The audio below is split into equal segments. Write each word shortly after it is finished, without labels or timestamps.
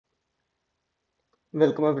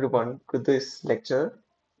Welcome everyone to this lecture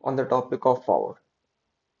on the topic of power.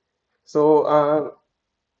 So,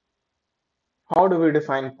 how do we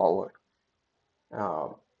define power? Uh,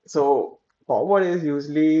 so, power is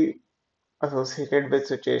usually associated with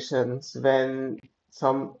situations when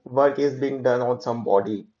some work is being done on some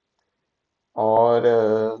body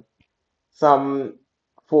or some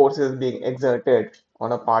force is being exerted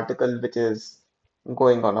on a particle which is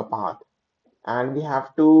going on a path, and we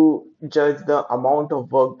have to judge the amount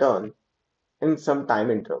of work done in some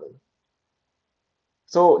time interval.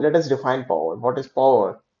 So let us define power. What is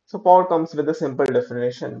power? So power comes with a simple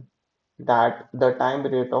definition that the time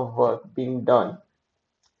rate of work being done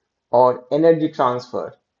or energy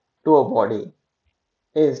transfer to a body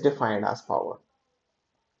is defined as power.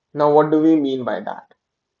 Now, what do we mean by that?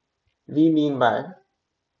 We mean by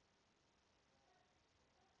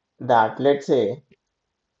that, let's say,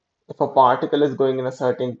 if a particle is going in a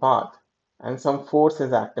certain path and some force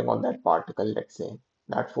is acting on that particle, let's say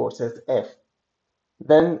that force is F,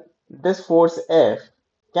 then this force F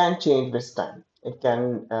can change with time. It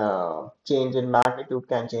can change in magnitude,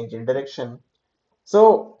 can change in direction.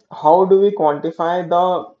 So, how do we quantify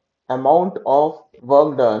the amount of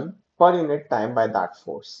work done per unit time by that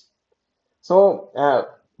force? So,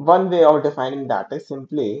 one way of defining that is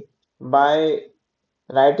simply by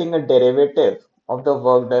writing a derivative of the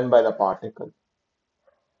work done by the particle.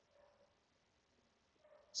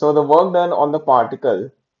 So, the work done on the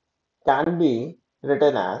particle can be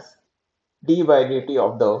written as d by dt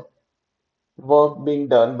of the work being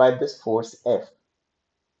done by this force F.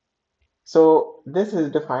 So this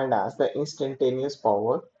is defined as the instantaneous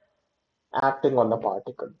power acting on the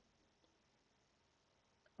particle.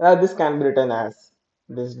 This can be written as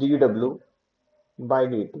this dw by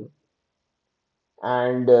dt.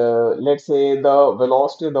 And let's say the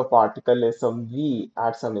velocity of the particle is some v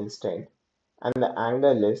at some instant and the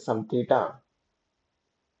angle is some theta.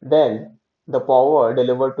 Then the power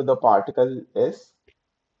delivered to the particle is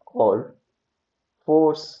called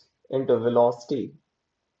force into velocity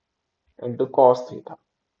into cos theta,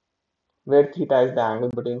 where theta is the angle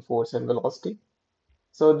between force and velocity.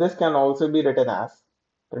 So this can also be written as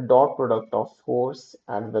the dot product of force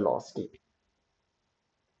and velocity.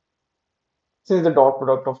 Since the dot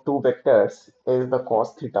product of two vectors is the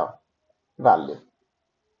cos theta value.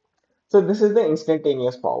 So this is the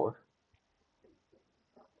instantaneous power.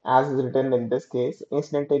 As is written in this case,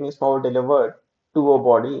 instantaneous power delivered to a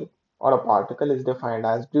body or a particle is defined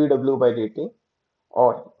as dw by dt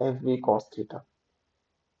or fv cos theta.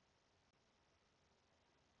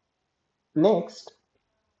 Next,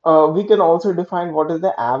 we can also define what is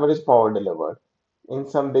the average power delivered in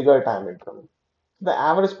some bigger time interval. The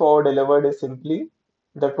average power delivered is simply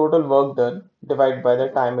the total work done divided by the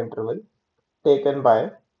time interval taken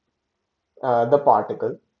by the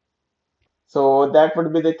particle. So that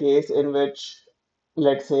would be the case in which,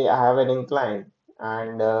 let's say, I have an incline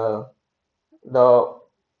and the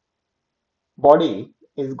body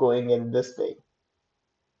is going in this way.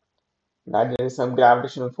 That there is some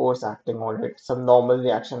gravitational force acting on it, some normal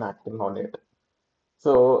reaction acting on it.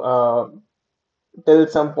 So till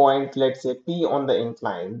some point, let's say P on the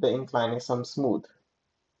incline is some smooth.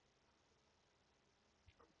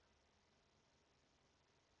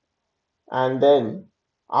 And then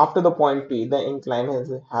after the point P, the incline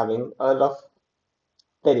is having a rough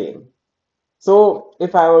terrain. So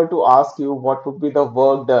if I were to ask you what would be the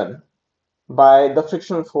work done by the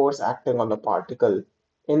frictional force acting on the particle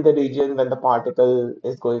in the region when the particle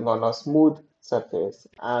is going on a smooth surface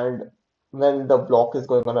and when the block is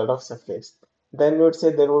going on a rough surface, then we would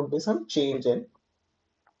say there would be some change in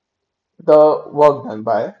the work done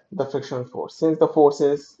by the frictional force since the force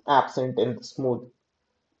is absent in the smooth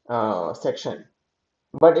section.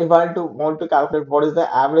 But if I want to calculate what is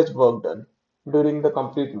the average work done during the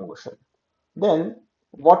complete motion, then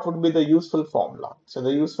what would be the useful formula? So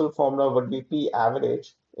the useful formula would be P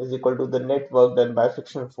average is equal to the net work done by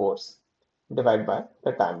frictional force divided by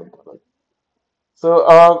the time interval.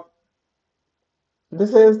 So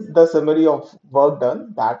this is the summary of work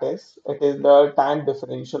done. That is, it is the time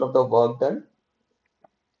differential of the work done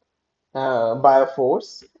by a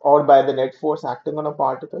force or by the net force acting on a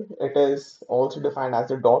particle. It is also defined as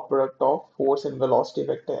the dot product of force and velocity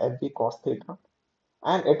vector Fv cos theta,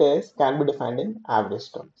 and it is can be defined in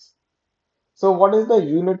average terms. So what is the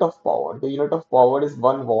unit of power? The unit of power is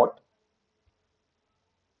 1 watt,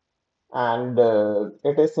 and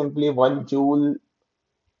it is simply 1 joule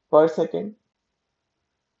per second.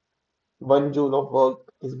 1 joule of work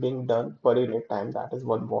is being done per unit time, that is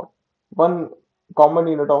 1 watt. One common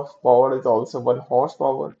unit of power is also 1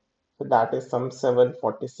 horsepower, so that is some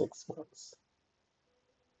 746 watts.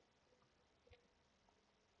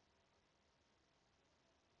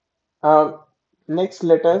 Um, Next,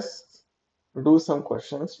 let us do some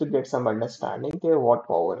questions to get some understanding of what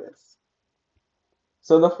power is.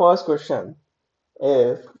 So the first question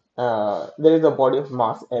is, there is a body of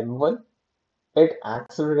mass m1. It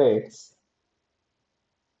accelerates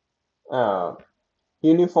uh,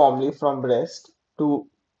 uniformly from rest to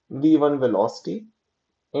v1 velocity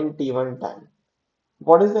in t1 time.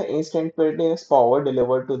 What is the instantaneous power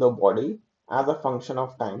delivered to the body as a function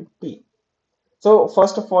of time t? So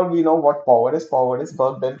first of all, we know what power is. Power is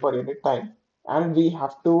work done per unit time, and we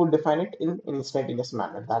have to define it in instantaneous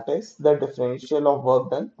manner. That is the differential of work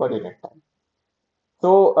done per unit time.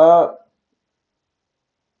 So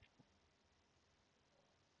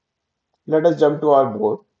let us jump to our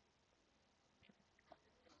board.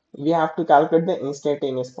 We have to calculate the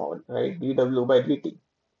instantaneous power, right? dW by dt.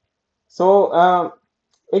 So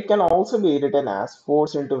it can also be written as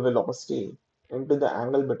force into velocity into the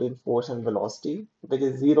angle between force and velocity, which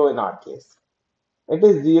is zero in our case. It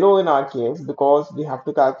is zero in our case because we have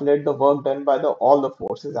to calculate the work done by all the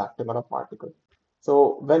forces acting on a particle.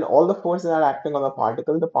 So when all the forces are acting on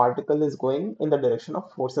the particle is going in the direction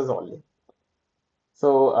of forces only.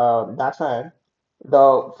 So that's why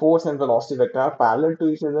the force and velocity vector are parallel to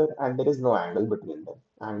each other and there is no angle between them.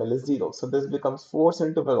 Angle is zero. So this becomes force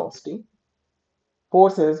into velocity.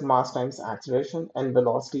 Force is mass times acceleration and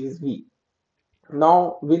velocity is v.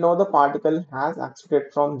 Now we know the particle has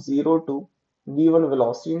accelerated from 0 to v1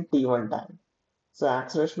 velocity in t1 time. So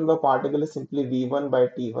acceleration of the particle is simply v1 by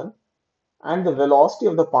t1 and the velocity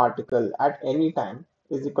of the particle at any time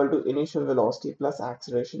is equal to initial velocity plus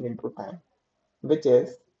acceleration into time, which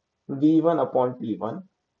is v1 upon t1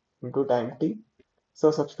 into time t.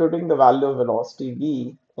 So substituting the value of velocity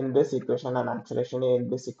v in this equation and acceleration a in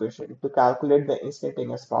this equation to calculate the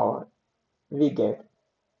instantaneous power, we get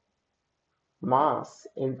mass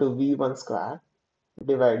into v1 square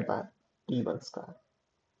divided by t1 square.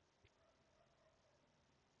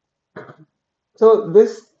 So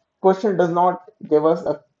this question does not give us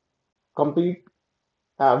a complete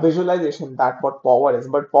visualization that what power is,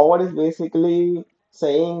 but power is basically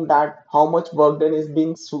saying that how much work done is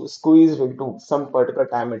being squeezed into some particular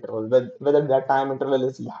time interval. Whether that time interval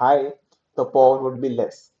is high, the power would be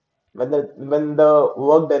less. Whether when the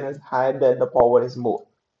work done is high, then the power is more.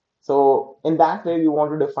 So in that way, we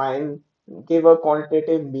want to define, give a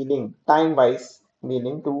quantitative meaning, time-wise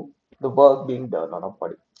meaning to the work being done on a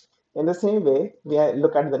body. In the same way,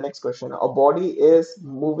 look at the next question. A body is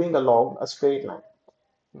moving along a straight line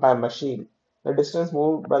by a machine. The distance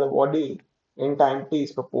moved by the body in time t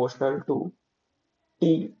is proportional to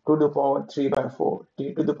t to the power 3 by 4,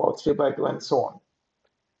 t to the power 3 by 2, and so on.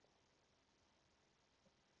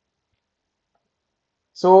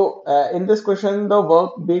 So, in this question, the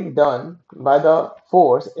work being done by the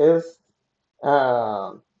force is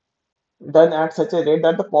uh, done at such a rate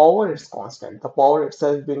that the power is constant. The power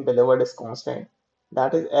itself being delivered is constant.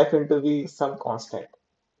 That is F into V, some constant.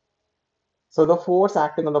 So the force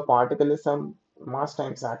acting on the particle is some mass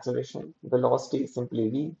times acceleration. Velocity is simply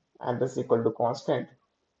V, and this is equal to constant.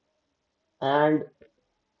 And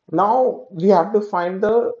now we have to find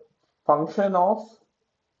the function of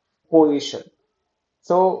position.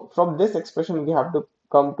 So from this expression, we have to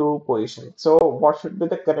come to position. So what should be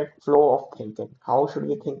the correct flow of thinking? How should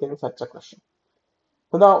we think in such a question?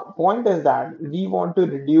 So the point is that we want to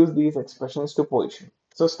reduce these expressions to position.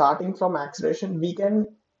 So starting from acceleration, we can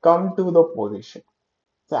come to the position.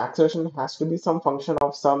 So acceleration has to be some function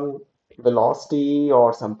of some velocity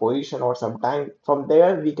or some position or some time. From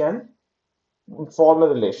there, we can form a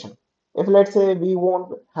relation. If let's say we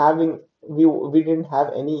didn't have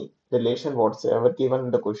any relation whatsoever given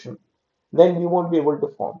in the question, then we won't be able to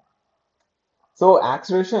form. So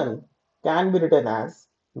acceleration can be written as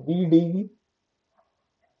v dv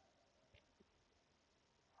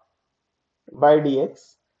by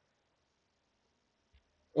dx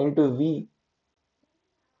into v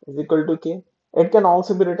is equal to k. It can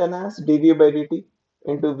also be written as dv by dt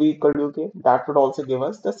into v equal to k. That would also give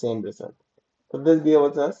us the same result. So this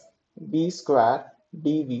gives us v square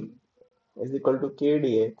dv is equal to k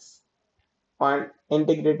dx. And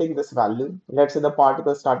integrating this value, let's say the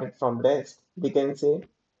particle started from rest, we can say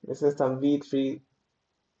this is some v3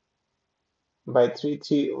 by 3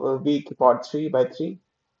 v part 3 by 3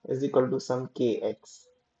 is equal to some kx.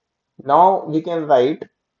 Now we can write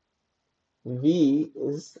v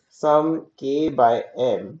is some k by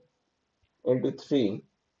m into 3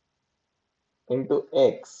 into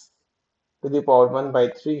x to the power 1 by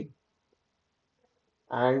 3,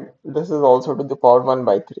 and this is also to the power 1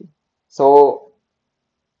 by 3. So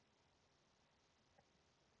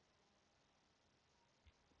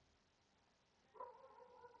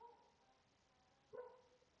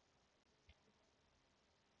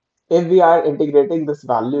if we are integrating this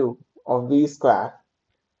value of v square,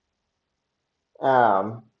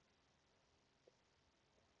 um,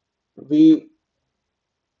 we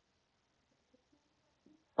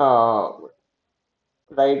uh,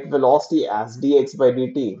 write velocity as dx by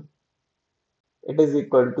dt, it is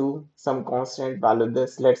equal to some constant value.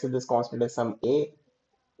 This, let's say this constant is some a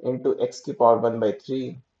into x to power 1 by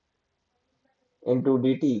 3 into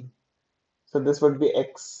dt. So this would be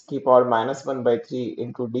x to power minus 1 by 3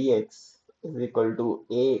 into dx is equal to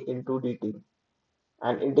a into dt.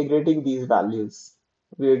 And integrating these values,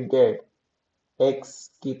 we would get x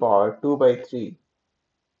to power 2 by 3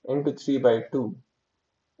 into 3 by 2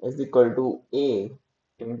 is equal to a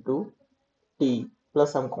into t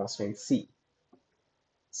plus some constant c.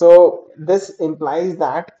 So this implies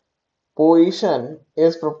that position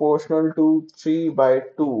is proportional to 3 by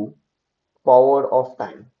 2 power of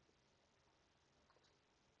time.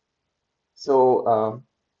 So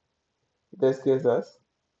this gives us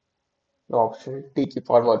the option t to the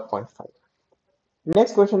power 1.5.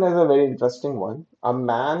 Next question is a very interesting one. A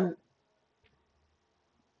man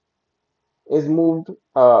is moved,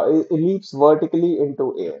 leaps vertically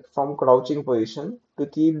into air from crouching position. To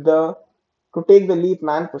take the leap,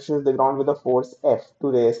 man pushes the ground with a force F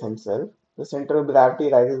to raise himself. The center of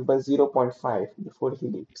gravity rises by zero point 0.5 before he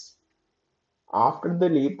leaps. After the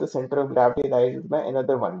leap, the center of gravity rises by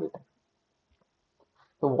another 1 meter.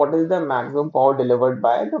 So what is the maximum power delivered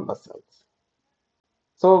by the muscles?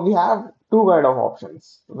 So we have two kind of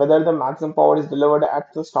options, whether the maximum power is delivered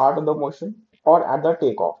at the start of the motion or at the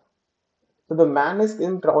takeoff. So the man is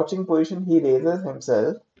in crouching position, he raises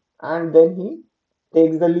himself and then he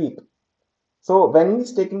takes the leap. So when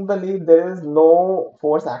he's taking the leap, there is no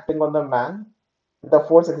force acting on the man. The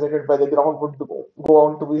force exerted by the ground would go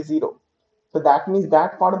on to be zero. So that means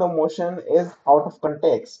that part of the motion is out of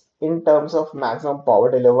context in terms of maximum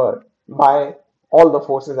power delivered by all the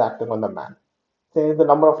forces acting on the man. Since the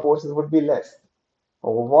number of forces would be less.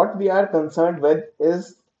 What we are concerned with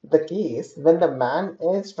is the case when the man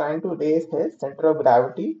is trying to raise his center of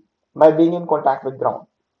gravity by being in contact with ground.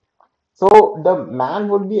 So the man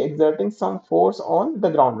would be exerting some force on the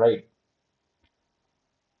ground, right?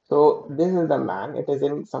 So this is the man, it is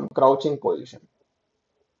in some crouching position.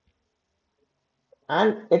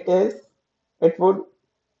 And it would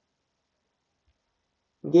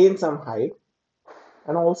gain some height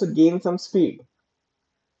and also gain some speed,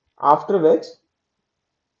 after which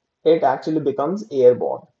it actually becomes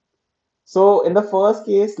airborne. So in the first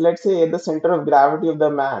case, let's say the center of gravity of the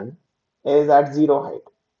man is at zero height.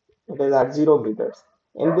 It is at 0 meters.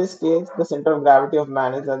 In this case, the center of gravity of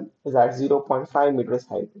man is at 0.5 meters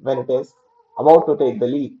height when it is about to take the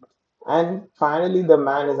leap. And finally, the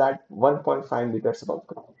man is at 1.5 meters above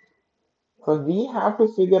ground. So we have to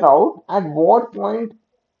figure out at what point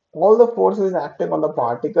all the forces acting on the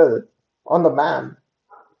particle, on the man,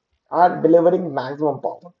 are delivering maximum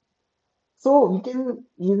power. So we can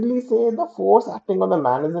easily say the force acting on the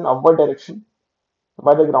man is in upward direction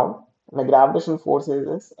by the ground. The gravitational force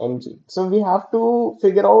is mg. So we have to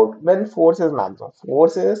figure out when force is maximum.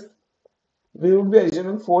 Force is, we would be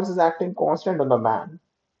assuming force is acting constant on the man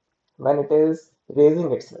when it is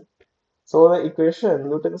raising itself. So the equation,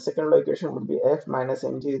 Newton's second law equation would be F minus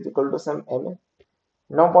mg is equal to some ma.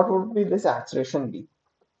 Now what would be this acceleration be?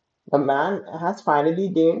 The man has finally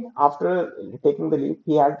gained, after taking the leap,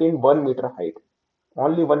 he has gained 1 meter height.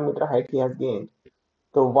 Only 1 meter height he has gained.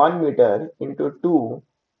 So 1 meter into 2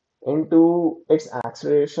 into its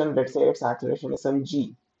acceleration, let's say its acceleration is some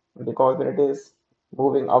g, because when it is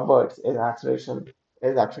moving upwards, its acceleration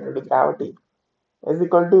is actually due to gravity, is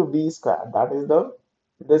equal to v square. That is the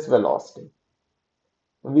this velocity.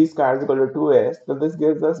 V square is equal to 2s. So this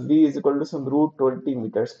gives us v is equal to some root 20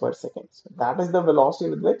 meters per second. So that is the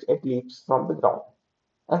velocity with which it leaps from the ground.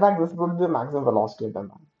 In fact, this would be the maximum velocity of the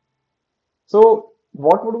man. So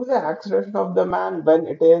what would be the acceleration of the man when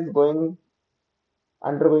it is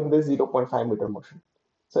undergoing this 0.5 meter motion?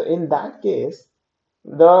 So in that case,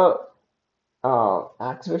 the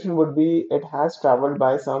acceleration would be, it has traveled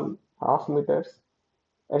by some half meters.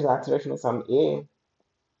 Its acceleration is some a,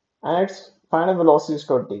 and its final velocity is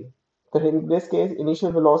 20. So in this case,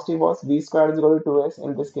 initial velocity was v squared is equal to 2s.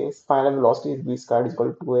 In this case, final velocity is v squared is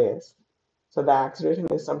equal to 2as. So the acceleration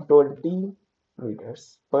is some 20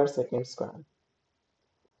 meters per second square.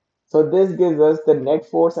 So this gives us the net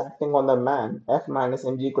force acting on the man, F minus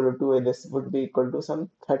mg equal to 2a. This would be equal to some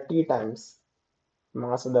 30 times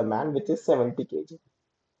mass of the man, which is 70 kg.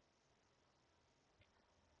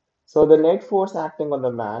 So the net force acting on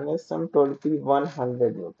the man is some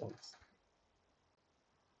 2100 newtons.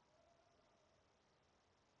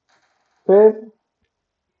 फिर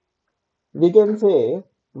we can say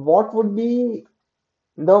what would be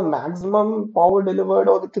the maximum power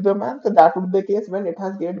delivered to the man. So that would be the case when it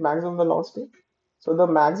has gained maximum velocity. So the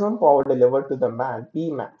maximum power delivered to the man,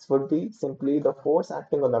 P max, would be simply the force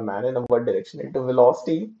acting on the man in upward direction into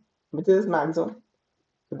velocity, which is maximum.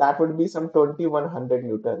 So that would be some 2100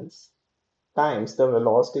 newtons times the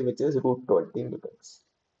velocity, which is root 20 newtons.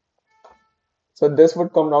 So this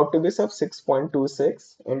would come out to be some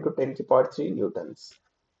 6.26 into 10 to the power 3 newtons.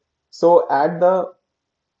 So at the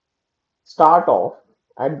start off,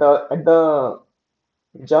 at the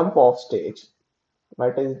jump off stage,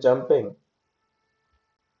 that is jumping,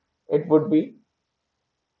 it would be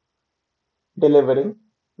delivering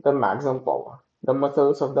the maximum power. The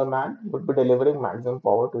muscles of the man would be delivering maximum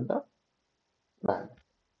power to the man.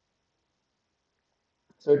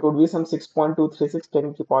 So it would be some 6.236 10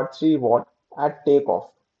 to the power 3 watt at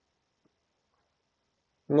takeoff.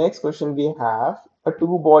 Next question we have a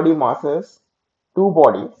two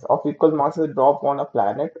bodies of equal masses drop on a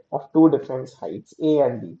planet of two different heights, A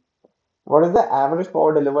and B. What is the average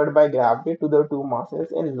power delivered by gravity to the two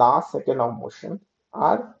masses in last second of motion?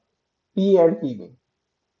 Are P and PB.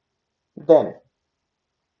 Then,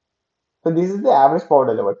 so this is the average power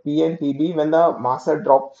delivered, P and PB, when the mass are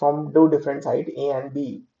dropped from two different sides, A and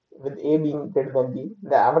B, with A being greater than B,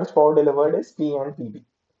 the average power delivered is P and PB.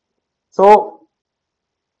 So,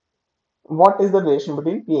 what is the relation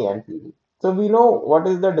between P and PB? So, we know what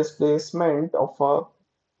is the displacement of a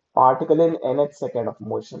particle in nth second of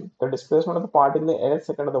motion. The displacement of the particle in nth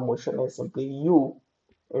second of the motion is simply U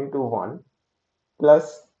into 1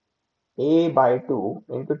 plus A by 2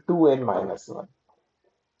 into 2n minus 1.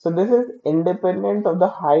 So this is independent of the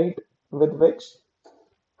height with which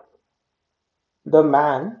the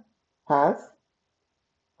man has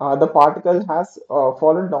the particle has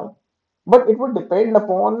fallen down. But it would depend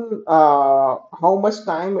upon how much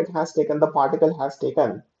time it has taken, the particle has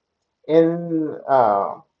taken in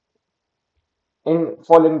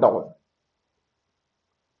falling down.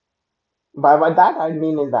 By that I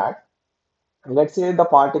mean is that let's say the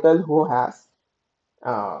particle who has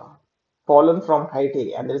uh, fallen from height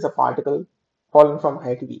A and there is a particle fallen from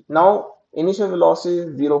height B. Now initial velocity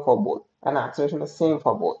is zero for both and acceleration is same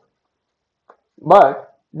for both.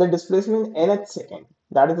 But the displacement in nth second,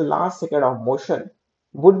 that is the last second of motion,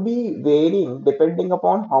 would be varying depending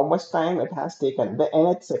upon how much time it has taken. The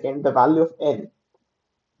nth second, the value of n,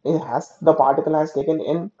 it has the particle has taken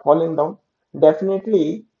in falling down.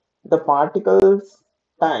 Definitely, the particle's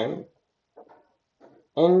time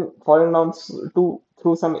in falling down to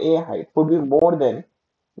through some a height would be more than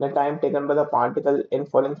the time taken by the particle in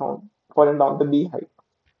falling down the b height.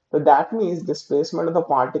 So that means displacement of the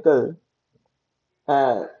particle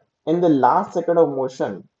uh, in the last second of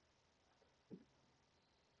motion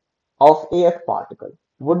of AF particle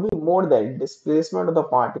would be more than displacement of the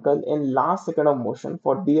particle in last second of motion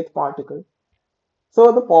for BF particle.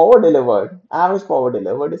 So the power delivered, average power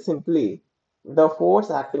delivered is simply the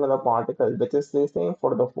force acting on the particle, which is the same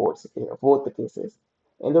for the force both the cases,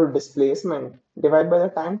 in the displacement divided by the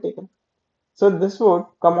time taken. So this would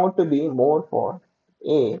come out to be more for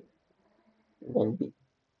A than B.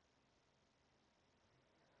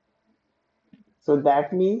 So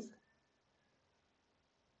that means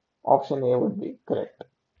option A would be correct.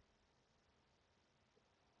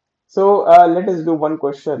 So let us do one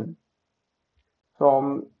question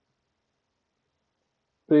from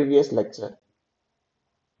previous lecture.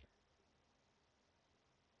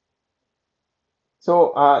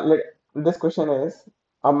 So this question is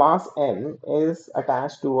a mass n is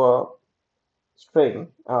attached to a string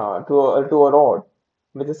to a rod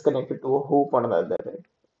which is connected to a hoop on the other end.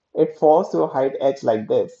 It falls to a height h like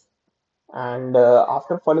this, and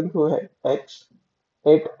after falling through h,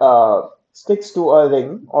 it sticks to a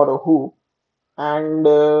ring or a hoop, and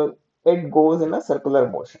it goes in a circular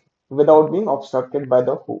motion without being obstructed by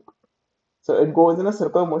the hoop. So it goes in a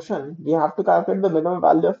circular motion. We have to calculate the minimum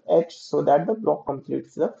value of h so that the block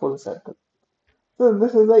completes the full circle. So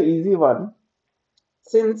this is an easy one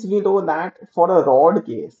since we know that for a rod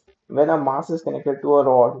case, when a mass is connected to a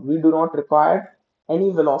rod, we do not require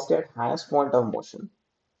any velocity at highest point of motion.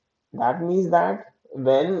 That means that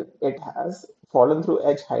when it has fallen through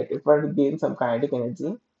h height, it will gain some kinetic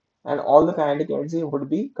energy, and all the kinetic energy would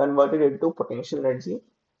be converted into potential energy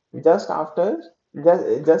just after,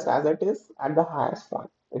 just as it is at the highest point.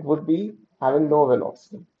 It would be having no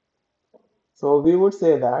velocity. So we would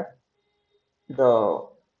say that the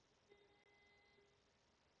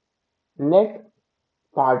net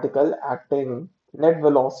particle acting net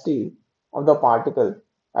velocity of the particle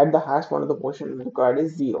at the highest point of the motion required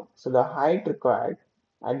is zero. So the height required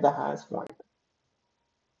at the highest point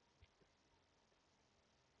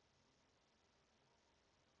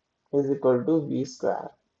is equal to v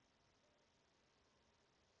square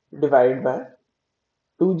divided by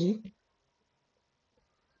 2g.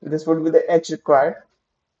 This would be the h required.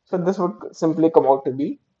 So this would simply come out to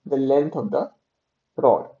be the length of the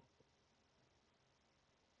rod.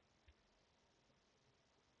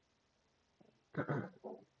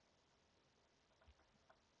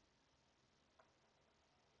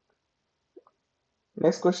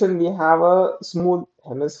 Next question, we have a smooth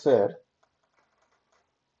hemisphere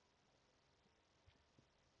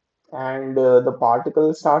and the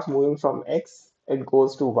particle starts moving from x, it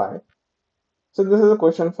goes to y. So this is a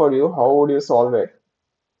question for you. How would you solve it?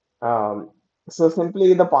 Um, so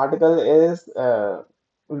simply the particle is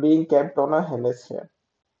being kept on a hemisphere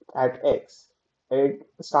at x. It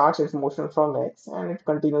starts its motion from x and it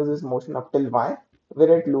continues its motion up till y,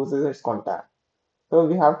 where it loses its contact. So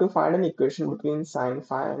we have to find an equation between sine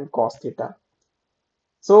phi and cos theta.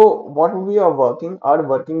 So what we are working, our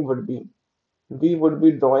working would be, we would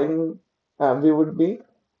be drawing, we would be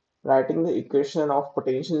writing the equation of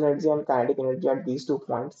potential energy and kinetic energy at these 2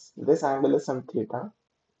 points. This angle is some theta,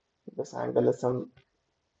 this angle is some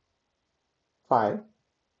phi.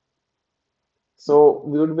 So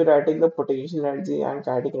we would be writing the potential energy and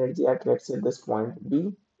kinetic energy at, let's say, this point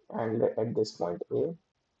B and at this point A.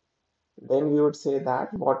 Then we would say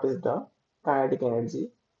that what is the kinetic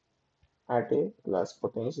energy at A plus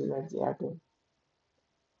potential energy at A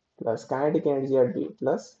plus kinetic energy at B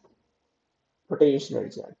plus potential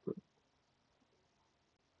energy at B.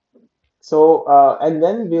 So, and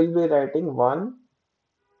then we'll be writing one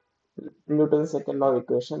Newton's second law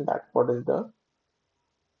equation, that what is the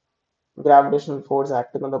gravitational force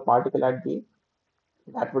acting on the particle at B.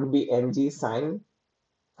 That would be mg sine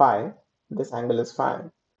phi. This angle is phi.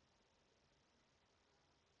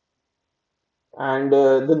 And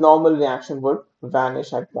the normal reaction would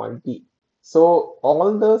vanish at point B. So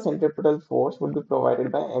all the centripetal force would be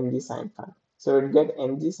provided by mg sine phi. So it get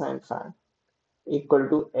mg sine phi equal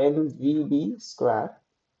to mvb square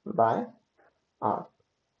by r.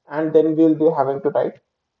 And then we'll be having to write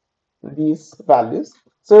these values.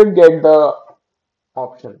 So it get the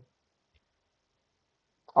option,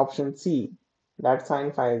 option C, that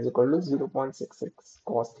sine phi is equal to 0.66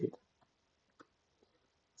 cos theta.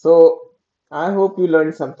 So I hope you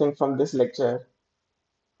learned something from this lecture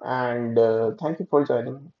and thank you for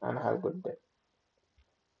joining and have a good day.